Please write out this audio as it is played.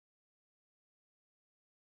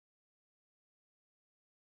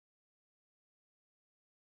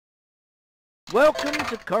Welcome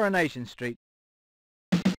to Coronation Street.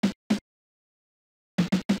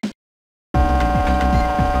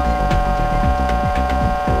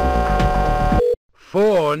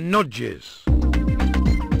 Four nudges.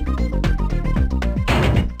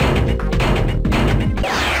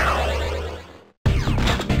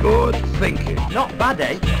 Good thinking. Not bad,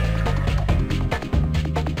 eh?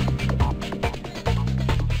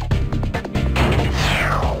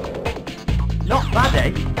 Not bad,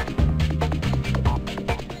 eh?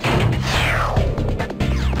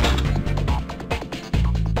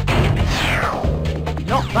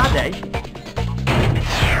 Not bad, eh?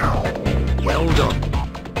 Well done.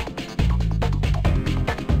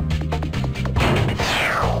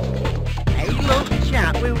 Hey, look,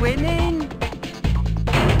 chap, we're winning.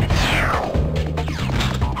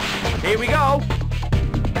 Here we go.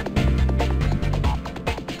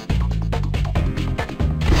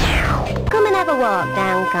 Come and have a walk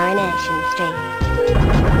down Coronation Street.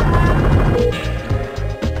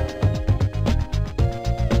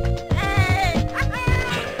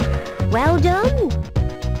 Well done.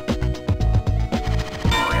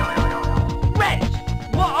 Wretch,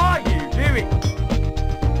 what are you doing?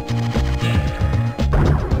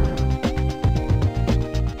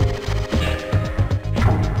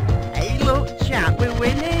 Hey, look, chap, we're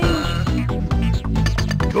winning.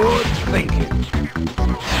 Good thinking.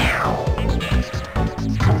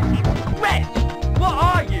 Wretch, what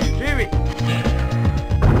are you doing?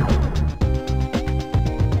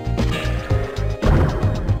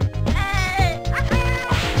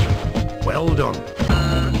 Well done.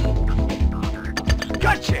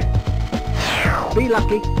 Gotcha! Be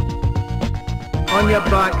lucky. On your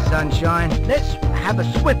bike, sunshine. Let's have a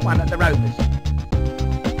swift one at the Rovers.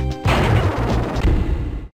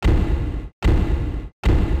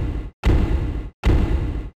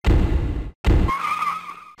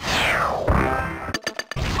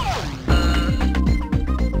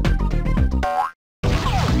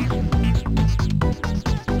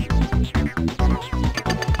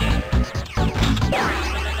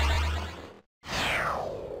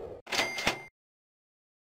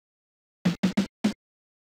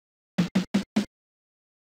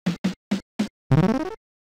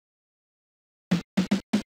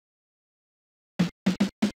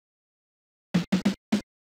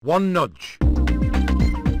 One nudge. Come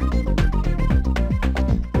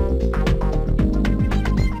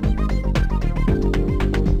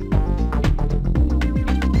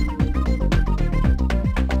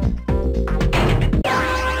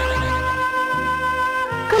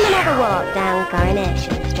and have a walk down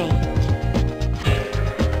Coronation Street.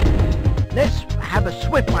 Let's have a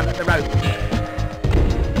swift one at the Rovers.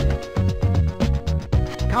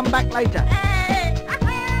 Come back later.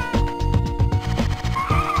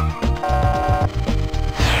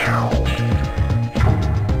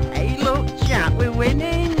 Hey, look, chap, we're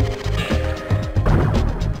winning.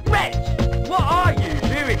 Wretch, what are you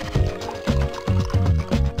doing?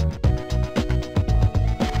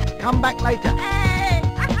 Come back later.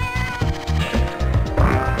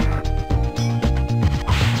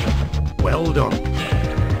 Well done.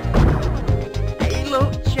 Hey,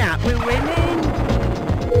 look, chap, we're winning.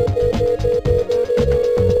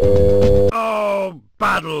 Oh,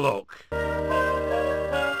 bad luck.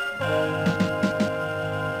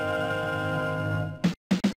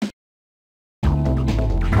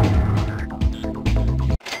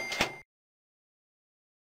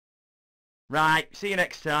 Right, see you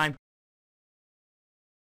next time.